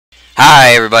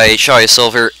Hi everybody, Shaw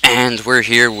Silver, and we're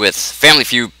here with Family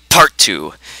Feud Part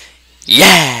 2.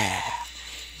 Yeah!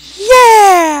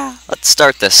 Yeah! Let's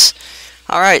start this.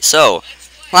 Alright, so,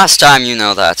 last time you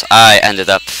know that I ended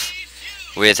up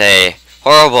with a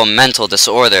horrible mental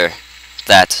disorder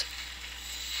that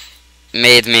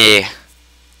made me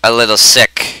a little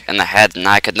sick in the head, and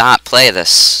I could not play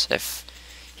this,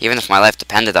 even if my life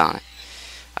depended on it.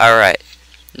 Alright,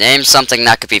 name something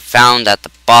that could be found at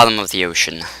the bottom of the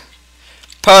ocean.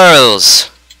 Pearls.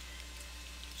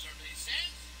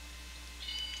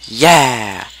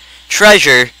 Yeah.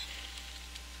 Treasure.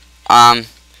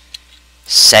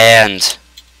 Sand.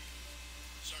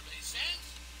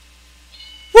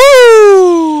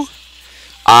 Woo.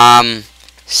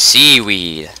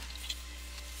 Seaweed.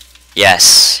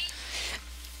 Yes.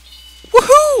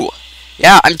 Woohoo!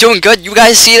 Yeah, I'm doing good. You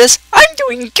guys see this? I'm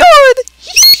doing good.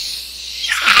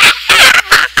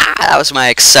 That was my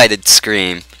excited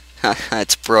scream.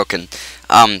 It's broken.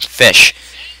 Fish.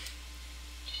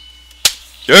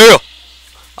 Yeah!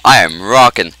 I am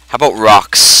rocking. How about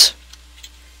rocks?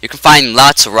 You can find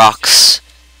lots of rocks.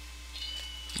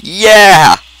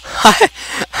 Yeah!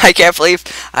 I can't believe...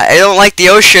 I don't like the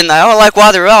ocean. I don't like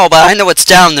water at all, but I know what's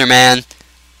down there, man.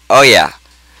 Oh, yeah.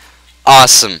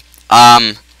 Awesome.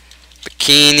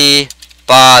 Bikini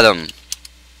Bottom.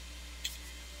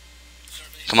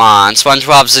 Come on,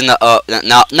 SpongeBob's in the...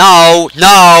 No!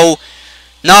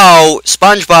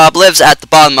 SpongeBob lives at the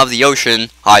bottom of the ocean.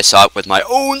 I saw it with my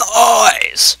own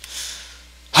eyes.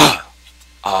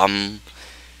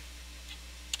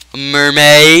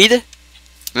 Mermaid?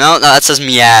 No, that says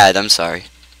Mead. I'm sorry.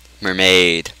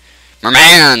 Mermaid.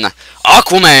 Merman!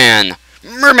 Aquaman!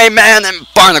 Mermaid Man and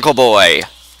Barnacle Boy!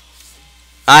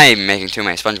 I'm making too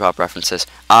many SpongeBob references.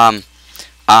 I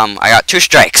got 2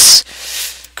 strikes.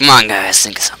 Come on, guys,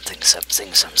 sing something,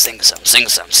 sing some,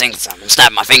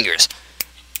 snap my fingers.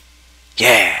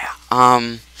 Yeah.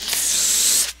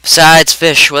 Besides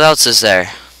fish, what else is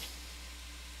there?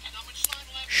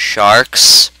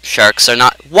 Sharks. Sharks are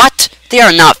not... What? They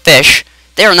are not fish.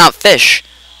 They are not fish.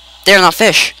 They are not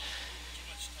fish.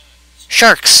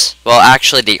 Sharks. Well,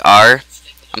 actually, they are.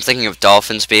 I'm thinking of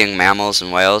dolphins being mammals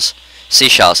and whales.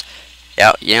 Seashells.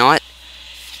 Yeah, you know what?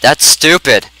 That's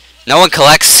stupid. No one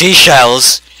collects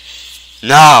seashells.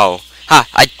 No. Ha,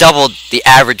 I doubled the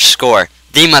average score.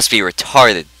 They must be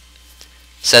retarded.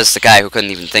 Says the guy who couldn't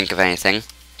even think of anything.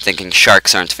 Thinking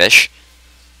sharks aren't fish.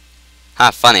 Ha,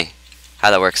 funny.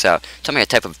 How that works out. Tell me a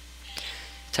type of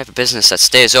business that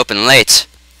stays open late.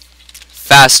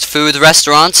 Fast food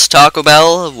restaurants, Taco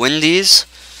Bell, Wendy's.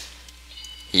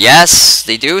 Yes,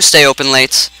 they do stay open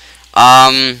late.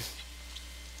 Gas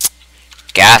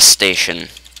station.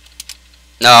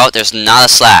 No, there's not a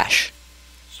slash.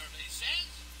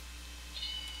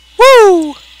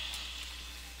 Woo!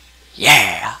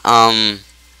 Yeah.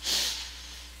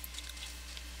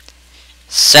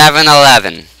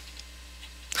 7-Eleven.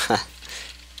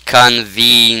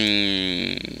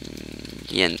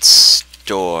 Convenience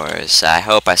stores. I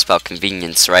hope I spelled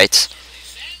convenience right,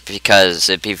 because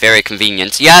it'd be very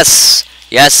convenient. Yes!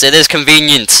 Yes, it is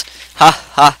convenient. Ha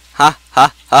ha ha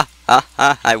ha ha ha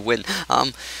ha. I win.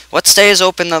 What stays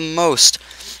open the most?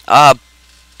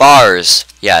 Bars.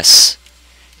 Yes.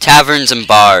 Taverns and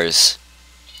bars.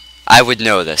 I would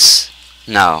know this.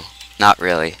 No, not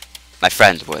really. My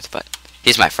friend would, but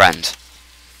he's my friend.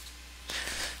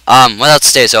 What else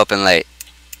stays open late?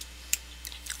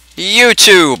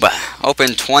 YouTube!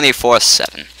 Open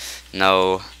 24/7.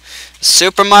 No.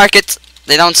 Supermarkets,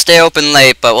 they don't stay open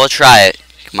late, but we'll try it.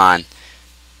 Come on.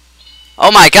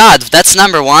 Oh my god, that's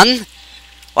 #1?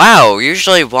 Wow,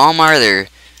 usually Walmart or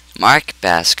Market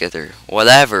Basket or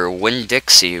whatever,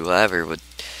 Winn-Dixie, whatever, would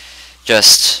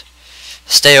just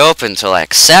stay open till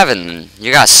like 7, and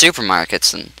you got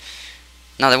supermarkets, and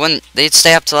no, they wouldn't. They'd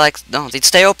stay up to like they'd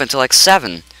stay open till like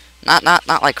 7, not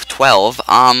like 12.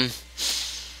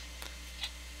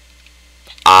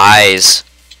 Eyes.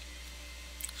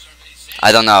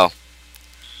 I don't know.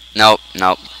 Nope.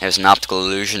 There's an optical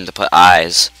illusion to put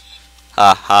eyes.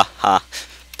 Ha ha ha.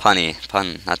 Punny,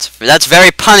 pun. That's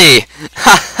very punny.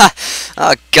 Ha ha.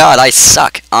 Oh god, I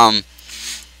suck.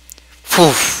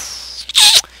 Whew.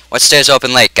 What stays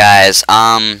open late, guys?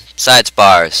 Besides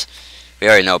bars. We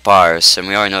already know bars, and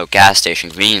we already know gas station,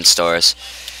 convenience stores.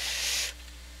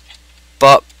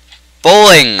 But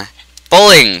bowling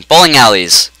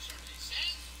alleys.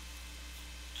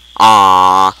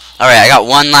 Aww. Alright, I got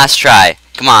one last try.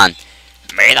 Come on.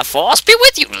 May the force be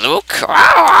with you, Luke.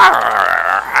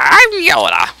 I'm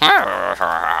Yoda.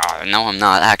 No, I'm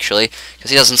not, actually,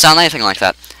 because he doesn't sound anything like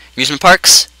that. Amusement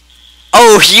parks?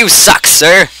 Oh, you suck,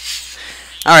 sir.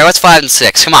 Alright, what's 5 and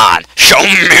 6? Come on. Show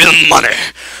me the money.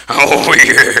 Oh,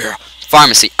 yeah.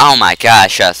 Pharmacy. Oh, my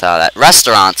gosh. I thought that.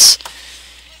 Restaurants.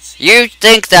 You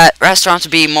think that restaurants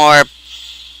would be more...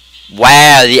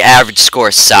 Wow, the average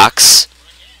score sucks.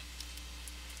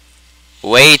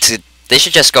 Wait, they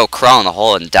should just go crawl in the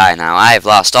hole and die now. I have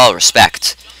lost all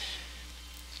respect.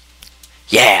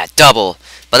 Yeah, double.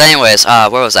 But anyways,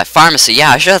 where was I? Pharmacy. Yeah,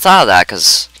 I should have thought of that,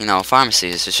 because, you know,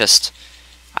 pharmacies is just...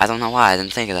 I don't know why I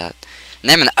didn't think of that.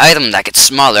 Name an item that gets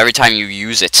smaller every time you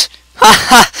use it. Ha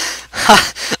ha!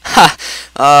 Ha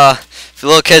ha! If the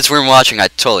little kids weren't watching,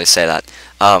 I'd totally say that.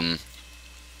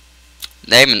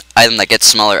 Name an item that gets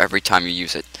smaller every time you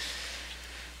use it.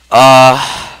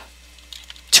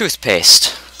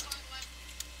 Toothpaste.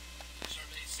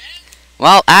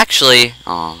 Well, actually,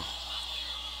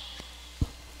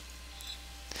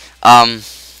 it's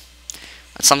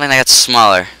something that gets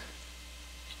smaller.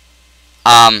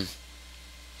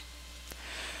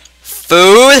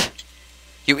 Food?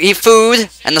 You eat food,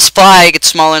 and the supply gets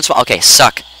smaller and smaller. Okay,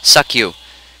 suck. Suck you.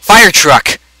 Fire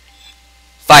truck!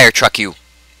 Fire truck you.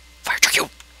 Fire truck you.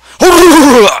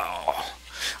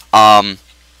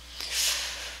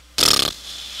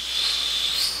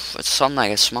 It's something that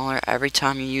gets smaller every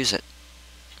time you use it.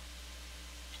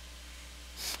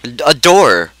 A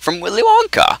door from Willy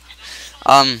Wonka.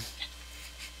 A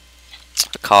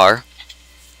car.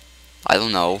 I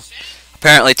don't know.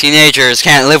 Apparently teenagers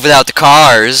can't live without the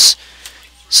cars.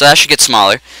 So that should get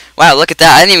smaller. Wow, look at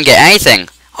that. I didn't even get anything.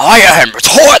 I am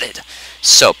retarded.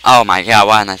 Soap. Oh my god,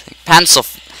 why didn't I think? Pencil.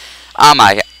 Oh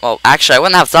my god. Well, actually, I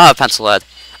wouldn't have thought of pencil lead.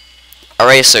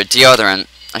 Eraser. Deodorant.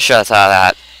 I should have thought of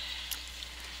that.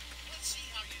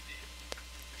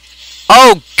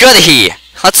 Oh, goody!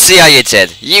 Let's see how you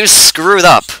did. You screwed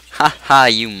up. Haha,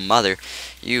 you mother.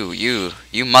 You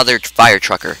mother fire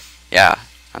trucker. Yeah,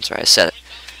 that's right, I said it.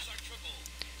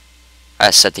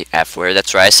 I said the F word,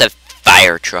 that's right, I said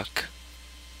fire truck.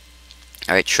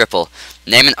 Alright, triple.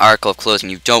 Name an article of clothing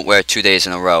you don't wear 2 days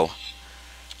in a row.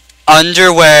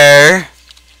 Underwear!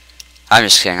 I'm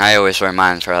just kidding, I always wear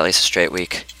mine for at least a straight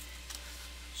week.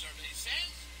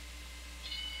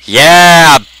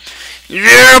 Yeah!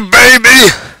 Yeah,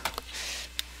 baby!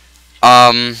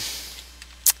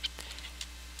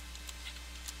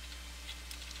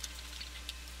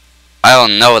 I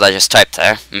don't know what I just typed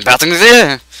there.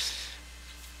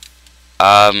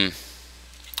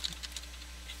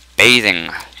 Bathing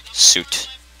suit.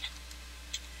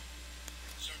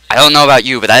 I don't know about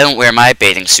you, but I don't wear my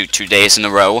bathing suit 2 days in a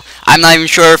row. I'm not even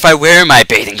sure if I wear my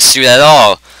bathing suit at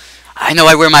all. I know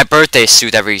I wear my birthday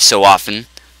suit every so often.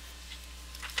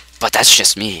 But that's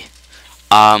just me.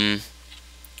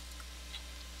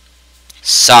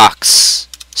 Socks.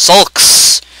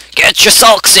 Sulks! Get your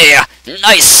sulks here!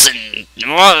 Nice and...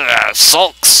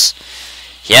 sulks!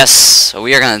 Yes,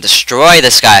 we are gonna destroy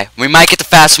this guy. We might get the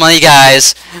fast money,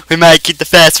 guys. We might get the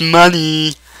fast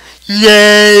money.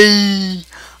 Yay!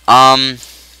 No,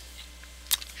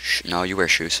 you wear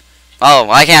shoes. Oh,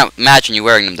 well, I can't imagine you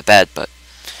wearing them to bed, but...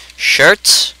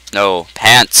 Shirt? No,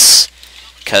 pants.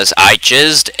 'Cause I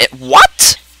jizzed it.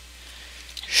 What?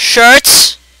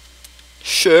 Shirt?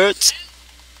 Shirt?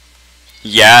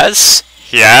 Yes.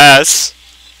 Yes.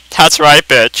 That's right,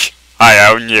 bitch. I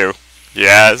own you.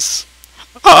 Yes.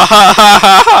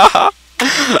 Oh,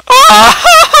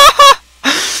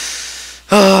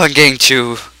 I'm getting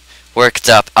too worked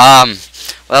up. What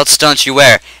else don't you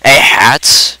wear? A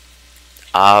hat?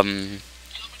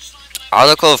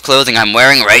 Article of clothing I'm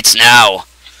wearing right now.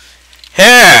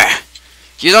 Hair!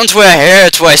 You don't wear hair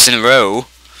twice in a row.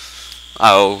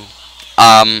 Oh.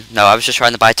 No, I was just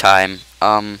trying to buy time.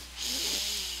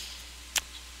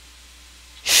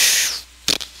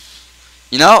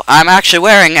 You know, I'm actually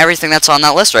wearing everything that's on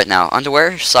that list right now.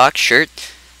 Underwear, socks, shirt.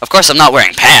 Of course, I'm not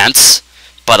wearing pants.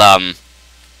 But,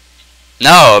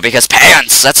 no, because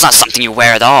pants, that's not something you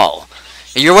wear at all.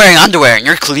 You're wearing underwear and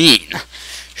you're clean.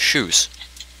 Shoes.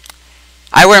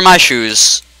 I wear my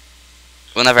shoes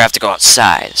whenever I have to go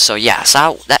outside. So, yeah,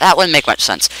 so that wouldn't make much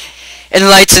sense.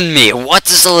 Enlighten me. What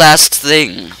is the last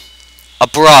thing? A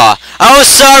bra. Oh,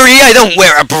 sorry, I don't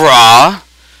wear a bra.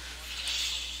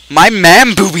 My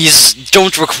man boobies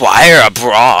don't require a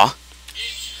bra.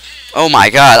 Oh my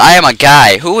god, I am a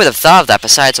guy. Who would have thought of that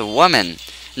besides a woman?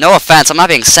 No offense, I'm not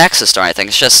being sexist or anything.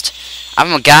 It's just,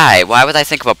 I'm a guy. Why would I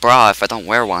think of a bra if I don't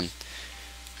wear one?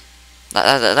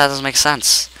 That doesn't make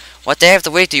sense. What day of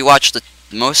the week do you watch the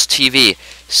most TV?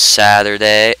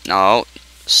 Saturday. No.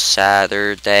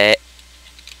 Saturday.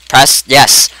 Press.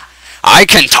 Yes. I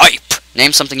can type.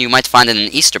 Name something you might find in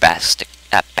an Easter basket.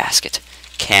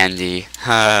 Candy.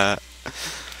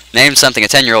 Name something a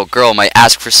 10-year-old girl might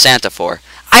ask for Santa for.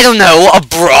 I don't know, a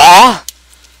bra?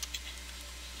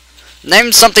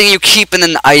 Name something you keep in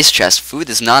an ice chest. Food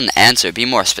is not an answer. Be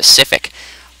more specific.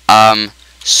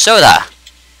 Soda.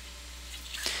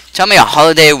 Tell me a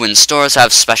holiday when stores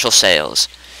have special sales.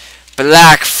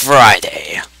 Black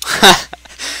Friday.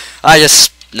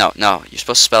 No, you're supposed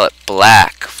to spell it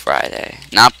Black Friday.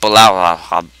 Not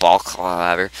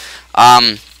whatever.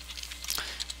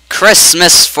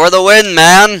 Christmas for the win,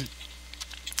 man.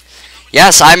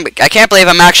 Yes, I can't believe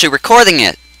I'm actually recording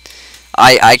it.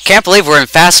 I can't believe we're in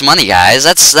fast money, guys.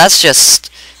 That's just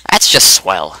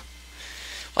swell.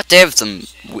 What day of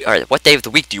the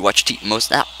week do you watch most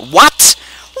now? What?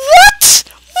 What?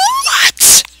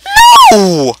 What?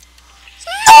 No!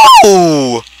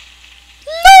 No!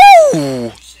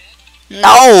 No!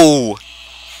 No!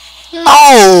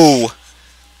 No!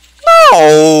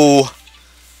 No!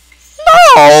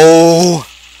 No!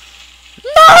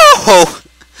 No!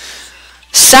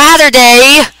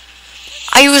 Saturday!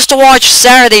 I used to watch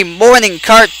Saturday morning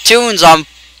cartoons on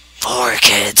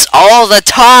 4Kids all the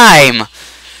time!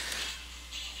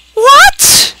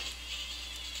 What?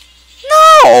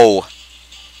 No!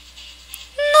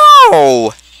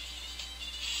 No!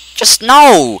 Just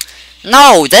no!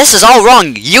 No, this is all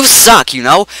wrong. You suck, you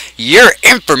know? Your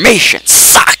information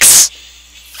sucks!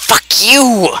 Fuck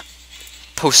you!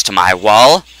 Post to my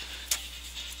wall.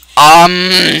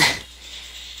 No!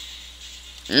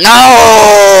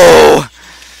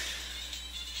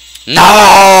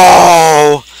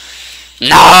 No!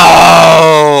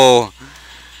 No!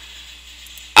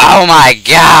 Oh my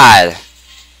god!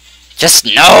 Just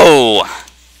no!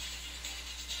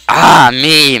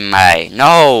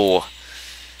 No!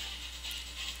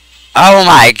 Oh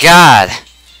my god!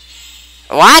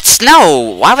 What? No!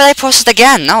 Why would I post it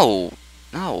again? No!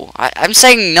 No. I'm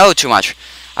saying no too much.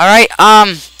 Alright,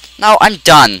 no, I'm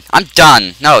done. I'm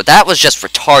done. No, that was just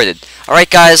retarded. Alright,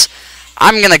 guys,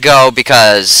 I'm gonna go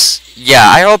because, yeah,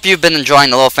 I hope you've been enjoying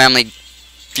the little family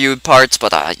feud parts,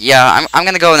 but, yeah, I'm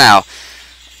gonna go now.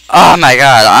 Oh my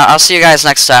god, I'll see you guys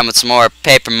next time with some more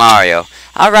Paper Mario.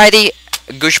 Alrighty,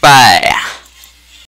 goodbye.